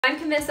I'm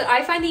convinced that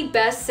I find the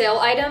best sale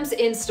items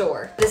in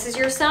store. This is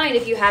your sign.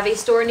 If you have a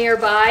store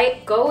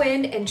nearby, go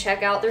in and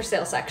check out their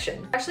sale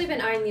section. I've actually been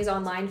eyeing these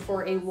online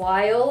for a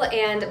while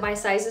and my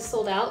size is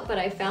sold out, but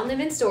I found them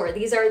in store.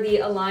 These are the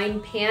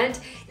Align pant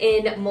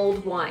in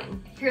mulled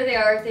wine. Here they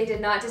are. They did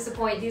not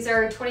disappoint. These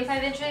are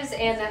 25 inches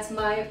and that's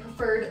my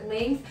preferred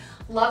length.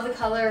 Love the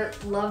color,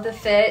 love the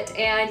fit,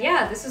 and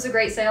yeah, this was a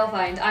great sale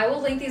find. I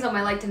will link these on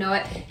my Like to Know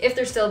It if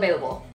they're still available.